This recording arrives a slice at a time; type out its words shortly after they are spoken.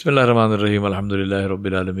Bismillahirrahmanirrahim. Alhamdulillahi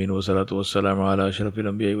Rabbil Alameen. Wa salatu wa salamu ala ashrafil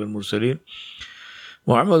anbiya wal mursaleen.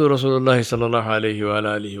 Muhammadu Rasulullah sallallahu alayhi wa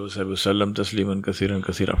ala alihi wa sallam tasliman kathiran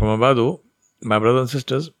kathira. From Abadu, my brothers and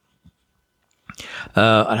sisters,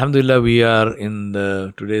 Alhamdulillah, we are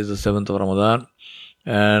today is the 7th of Ramadan,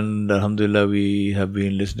 and Alhamdulillah, we have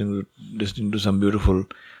been listening to some beautiful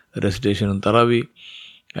recitation on Taraweeh,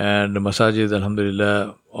 and the masajid,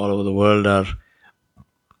 Alhamdulillah, all over the world are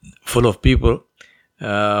full of people,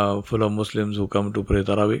 full of Muslims who come to pray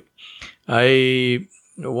Taraweeh. I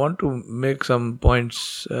want to make some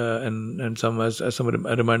points and some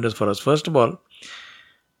reminders for us. First of all,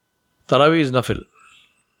 Taraweeh is nafil.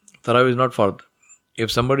 Taraweeh is not fard. If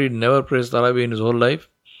somebody never prays Taraweeh in his whole life,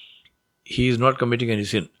 he is not committing any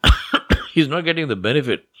sin. He is not getting the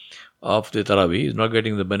benefit of the Taraweeh. He is not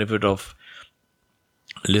getting the benefit of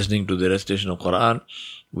listening to the recitation of Quran,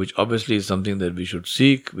 which obviously is something that we should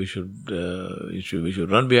seek. We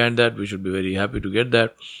should run behind that. We should be very happy to get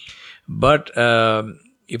that. But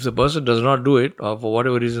if the person does not do it, or for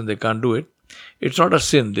whatever reason they can't do it, it's not a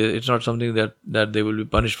sin. It's not something that they will be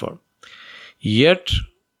punished for. Yet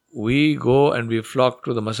we go and we flock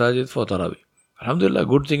to the masajid for Taraweeh. Alhamdulillah,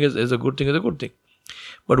 good thing is a good thing.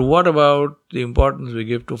 But what about the importance we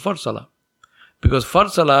give to Fard Salah? Because Fard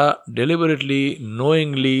Salah, deliberately,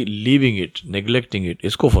 knowingly leaving it, neglecting it,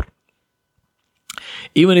 is kufr.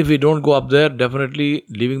 Even if we don't go up there, definitely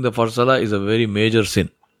leaving the Fard Salah is a very major sin.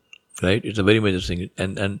 Right? It's a very major sin.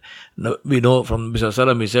 And we know from Mr.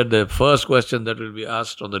 Salam, he said the first question that will be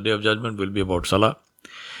asked on the Day of Judgment will be about Salah.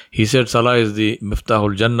 He said Salah is the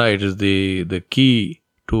Miftahul Jannah, it is the key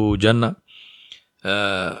to Jannah.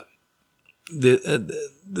 It's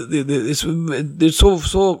so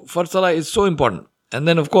Fard Salah is so important. And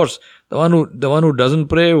then of course the one who doesn't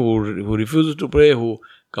pray, who refuses to pray, who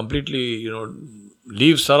completely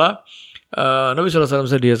leaves Salah, Nabi Sallallahu Alaihi Wasallam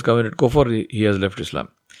said he has committed kufr, he has left Islam.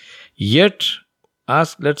 Yet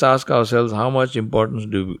let's ask ourselves, how much importance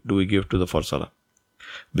do we give to the Fard Salah?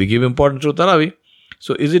 We give importance to Taraweeh.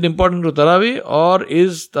 So is it important to Taraweeh, or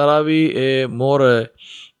is Taraweeh more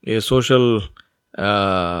a social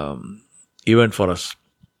event for us?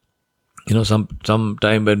 Some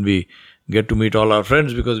time when we get to meet all our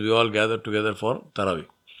friends because we all gather together for Taraweeh.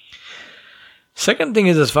 Second thing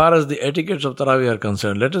is, as far as the etiquettes of Taraweeh are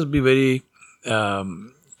concerned, let us be very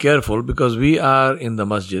careful, because we are in the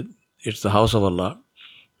masjid. It's the house of Allah.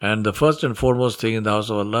 And the first and foremost thing in the house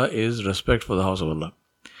of Allah is respect for the house of Allah.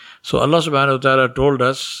 So Allah subhanahu wa ta'ala told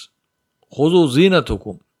us, Khuzu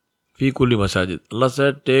zinatukum fi kulli masajid. Allah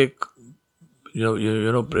said,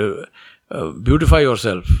 beautify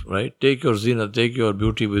yourself, right? Take your zina, take your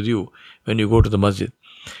beauty with you when you go to the masjid.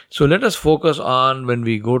 So let us focus on, when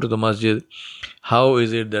we go to the masjid, how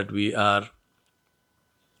is it that we are,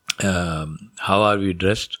 how are we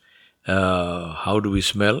dressed, how do we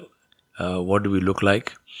smell, what do we look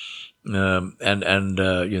like, and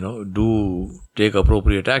do take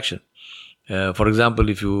appropriate action. For example,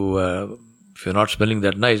 if you're not smelling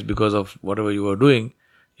that nice because of whatever you are doing,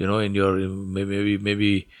 in your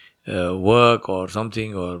maybe work or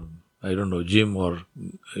something, or I don't know, gym, or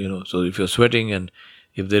so if you're sweating and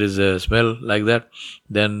if there is a smell like that,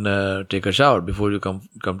 then take a shower before you come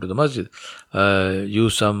to the masjid.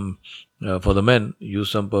 Use some for the men,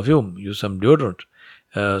 use some perfume, use some deodorant,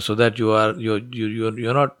 so that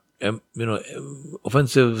you're not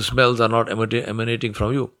offensive smells are not emanating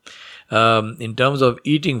from you. In terms of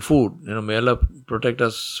eating food, may Allah protect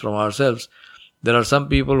us from ourselves. There are some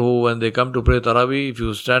people who, when they come to pray Taraweeh, if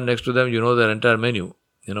you stand next to them, you know their entire menu,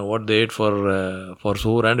 what they ate for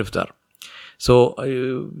suhoor and iftar. So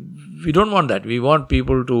we don't want that. We want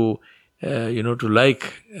people to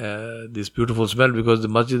like this beautiful smell, because the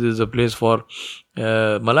masjid is a place for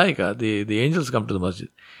malaika. The angels come to the masjid.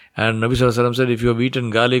 And Nabi Sallallahu Alaihi Wasallam said, if you have eaten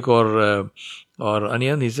garlic or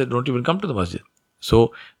onion, he said, don't even come to the masjid.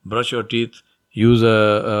 So brush your teeth, use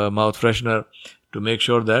a mouth freshener to make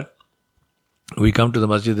sure that we come to the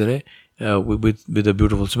masjid with a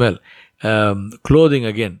beautiful smell. Clothing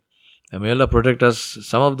again. May Allah protect us.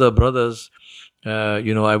 Some of the brothers,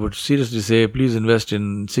 I would seriously say, please invest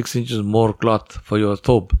in 6 inches more cloth for your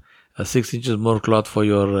thobe, 6 inches more cloth for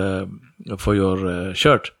your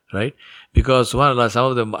shirt, right? Because subhanAllah, some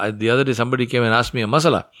of them, the other day somebody came and asked me a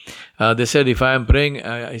masala. They said, if I am praying,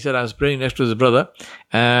 he said, I was praying next to his brother,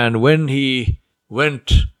 and when he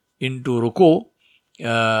went into ruku,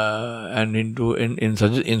 and in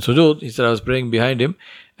sujood, he said, I was praying behind him.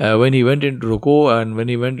 When he went into ruku and when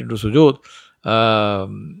he went into sujood,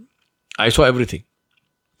 I saw everything.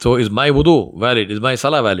 So is my wudu valid? Is my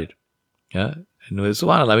salah valid? Yeah.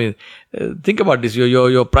 Subhanallah. I mean, think about this.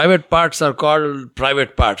 Your private parts are called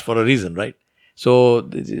private parts for a reason, right? So,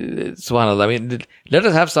 subhanallah. I mean, let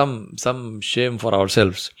us have some shame for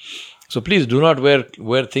ourselves. So please do not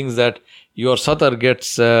wear things that your satar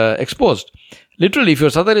gets exposed. Literally, if your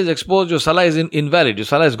satar is exposed, your salah is invalid. Your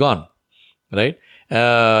salah is gone, right?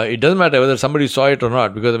 It doesn't matter whether somebody saw it or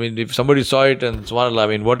not, because I mean, if somebody saw it, and subhanallah, I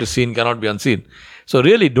mean, what is seen cannot be unseen. So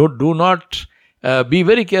really, do not be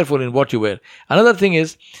very careful in what you wear. Another thing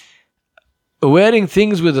is wearing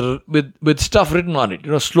things with stuff written on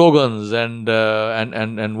it, slogans and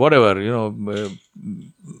whatever,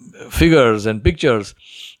 figures and pictures,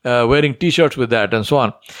 wearing t-shirts with that and so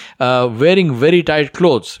on, wearing very tight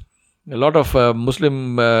clothes. A lot of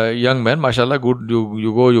Muslim young men, mashallah, good.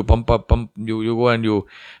 You go and you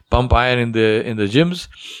pump iron in the gyms,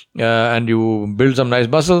 and you build some nice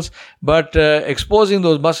muscles. But exposing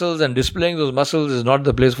those muscles and displaying those muscles is not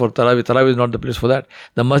the place for Taraweeh. Taraweeh is not the place for that.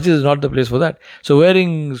 The masjid is not the place for that. So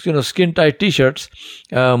wearing skin tight t-shirts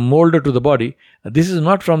molded to the body, this is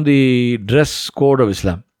not from the dress code of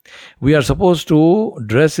Islam. We are supposed to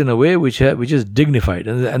dress in a way which is dignified,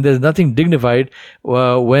 and there's nothing dignified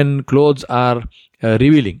when clothes are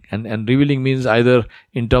revealing, and revealing means either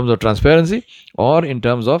in terms of transparency or in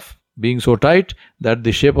terms of being so tight that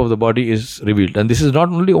the shape of the body is revealed. And this is not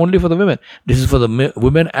only for the women; this is for the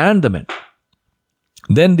women and the men.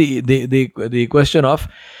 Then the question of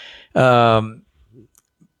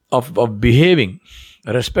behaving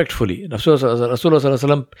respectfully.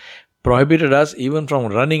 Rasulullah prohibited us even from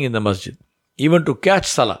running in the masjid, even to catch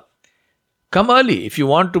salah. Come early. If you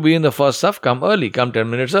want to be in the first saf, come early. Come 10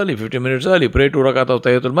 minutes early, 15 minutes early. Pray 2 rakat of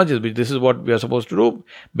Tahiyatul Masjid, which this is what we are supposed to do.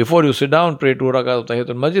 Before you sit down, pray 2 rakat of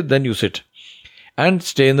Tahiyatul Masjid, then you sit. And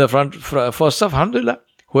stay in the first saf, alhamdulillah.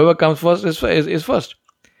 Whoever comes first is first.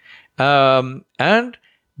 And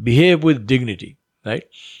behave with dignity, right?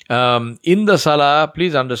 In the salah,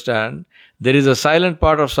 please understand, there is a silent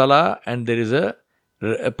part of salah and there is a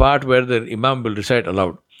part where the imam will recite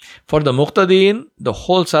aloud. For the muqtadeen, the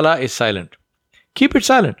whole salah is silent. Keep it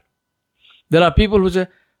silent. There are people who say,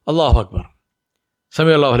 Allahu Akbar,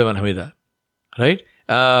 Sami Allahu liman hamida, right?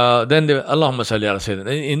 Then they, Allahumma salli ala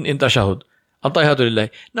sayyidina, in tashahud, at-tahiyatu lillahi.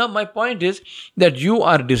 Now my point is that you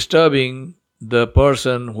are disturbing the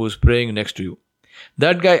person who is praying next to you.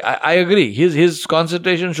 That guy, I agree, his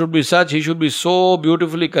concentration should be such, he should be so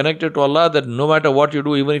beautifully connected to Allah that no matter what you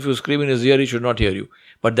do, even if you scream in his ear, he should not hear you.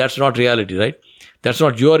 But that's not reality, right? That's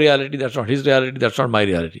not your reality, that's not his reality, that's not my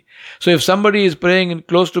reality. So if somebody is praying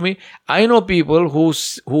close to me, I know people who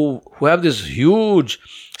have this huge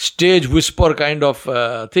stage whisper kind of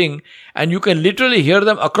thing, and you can literally hear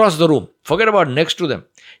them across the room. Forget about next to them.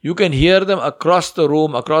 You can hear them across the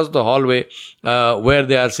room, across the hallway, where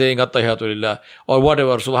they are saying At-Tahiyatu Lillah or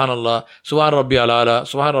whatever, Subhanallah, Subhan Rabbi Al-Ala,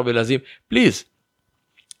 Subhan Rabbi Al-Azim. Please,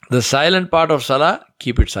 the silent part of Salah,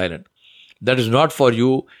 keep it silent. That is not for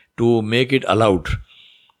you to make it allowed.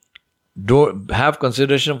 Don't have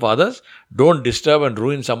consideration for others. Don't disturb and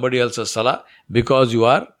ruin somebody else's Salah because you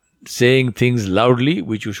are saying things loudly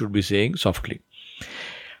which you should be saying softly.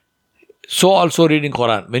 So also reading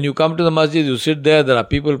Quran. When you come to the masjid, you sit there are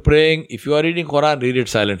people praying. If you are reading Quran, read it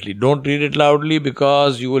silently. Don't read it loudly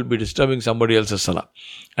because you will be disturbing somebody else's salah.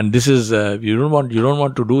 And this is, you don't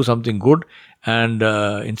want to do something good, and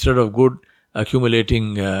instead of good,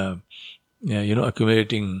 accumulating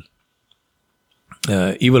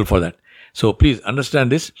evil for that. So please understand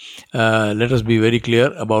this. Let us be very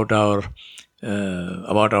clear about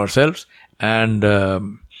ourselves, and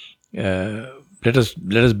let us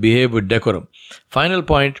behave with decorum. Final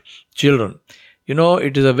point, children.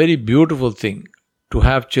 It is a very beautiful thing to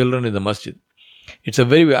have children in the masjid.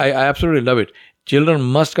 I absolutely love it. Children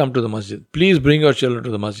must come to the masjid. Please bring your children to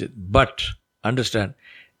the masjid. But understand,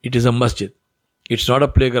 it is a masjid. It's not a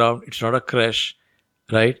playground. It's not a creche,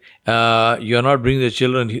 right? You are not bringing the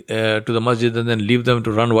children to the masjid and then leave them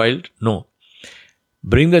to run wild. No.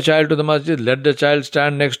 Bring the child to the masjid, let the child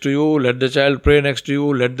stand next to you, let the child pray next to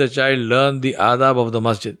you, let the child learn the adab of the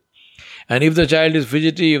masjid. And if the child is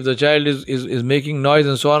fidgety, if the child is making noise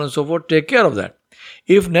and so on and so forth, take care of that.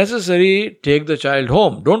 If necessary, take the child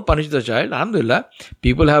home. Don't punish the child. Alhamdulillah,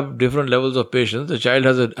 people have different levels of patience. The child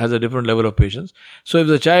has a different level of patience. So if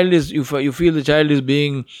the child you feel the child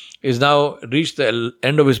is now reached the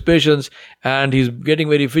end of his patience and he's getting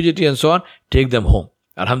very fidgety and so on, take them home.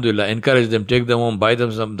 Alhamdulillah, encourage them, take them home, buy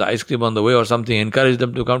them the ice cream on the way or something, encourage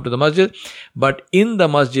them to come to the masjid. But in the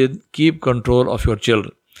masjid, keep control of your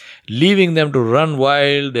children. Leaving them to run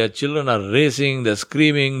wild, their children are racing, they're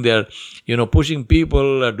screaming, they're pushing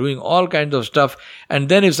people, doing all kinds of stuff. And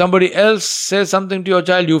then if somebody else says something to your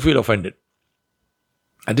child, you feel offended.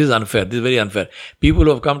 It is unfair. This is very unfair. People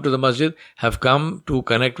who have come to the masjid have come to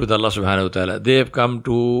connect with Allah subhanahu wa ta'ala. They have come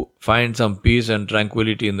to find some peace and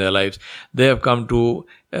tranquility in their lives. They have come to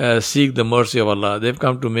seek the mercy of Allah. They have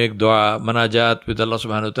come to make dua, manajat with Allah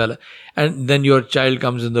subhanahu wa ta'ala. And then your child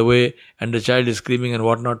comes in the way and the child is screaming and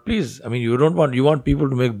whatnot. Please, I mean, you want people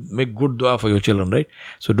to make good dua for your children, right?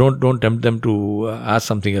 So don't tempt them to ask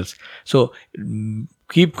something else. So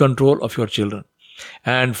keep control of your children.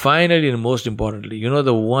 And finally, and most importantly,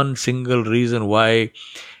 the one single reason why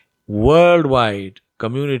worldwide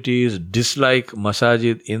communities dislike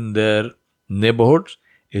masajid in their neighborhoods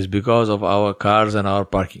is because of our cars and our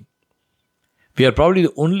parking. We are probably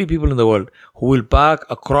the only people in the world who will park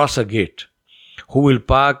across a gate, who will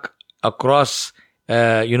park across,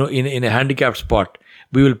 in a handicapped spot.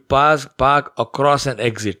 We will park across an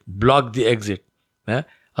exit, block the exit.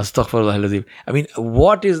 Astaghfirullah. I mean,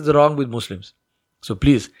 what is wrong with Muslims? So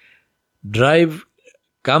please,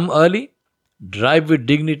 come early, drive with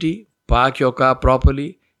dignity, park your car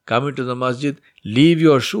properly, come into the masjid, leave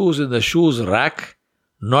your shoes in the shoes rack,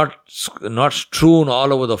 not strewn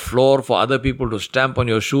all over the floor for other people to stamp on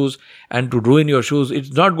your shoes and to ruin your shoes.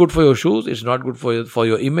 It's not good for your shoes, it's not good for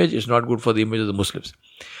your image, it's not good for the image of the Muslims.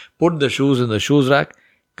 Put the shoes in the shoes rack,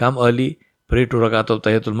 come early, pray 2 rakat of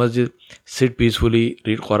Tahiyatul Masjid, sit peacefully,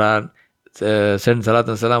 read Quran, send salat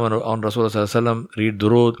and salam on Rasulullah, read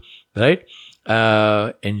durood, right?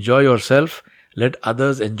 Enjoy yourself, let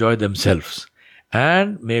others enjoy themselves,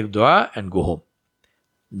 and make dua and go home.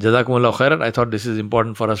 Jazakumullah khairan. I thought this is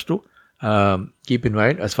important for us to keep in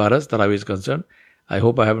mind as far as Taraweeh is concerned. I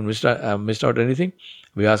hope I haven't missed out anything.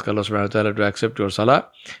 We ask Allah subhanahu wa ta'ala to accept your salah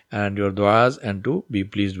and your du'as and to be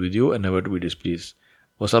pleased with you and never to be displeased.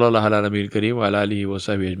 Wa sallallahu ala nabiyil kareem wa ala alihi wa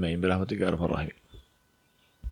sahbihi ajma'in bi rahmatika ya arhamar rahimin.